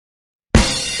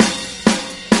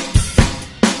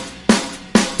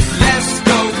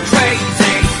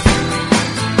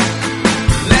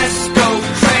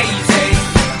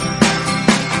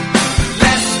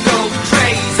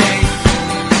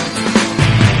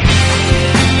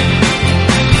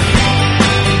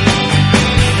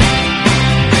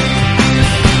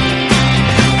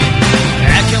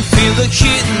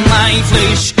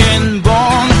flesh and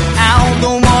bone. I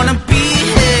don't wanna be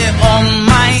here on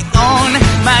my own.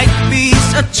 Might be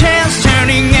a chance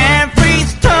turning every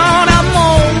stone. I'm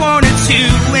all wanted to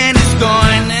and it's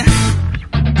gone.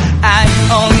 I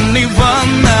only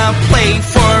wanna play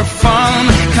for fun.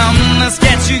 Come, let's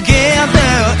get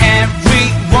together,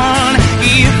 everyone.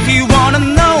 If you wanna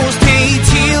know, stay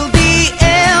till the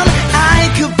end. I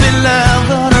could be love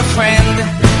or a friend.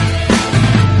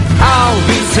 I'll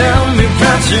be telling me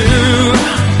about you.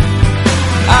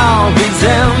 I'll be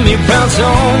telling me about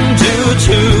don't do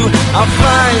too. I'll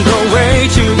find a way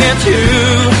to get you,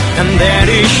 and that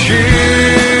is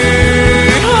you.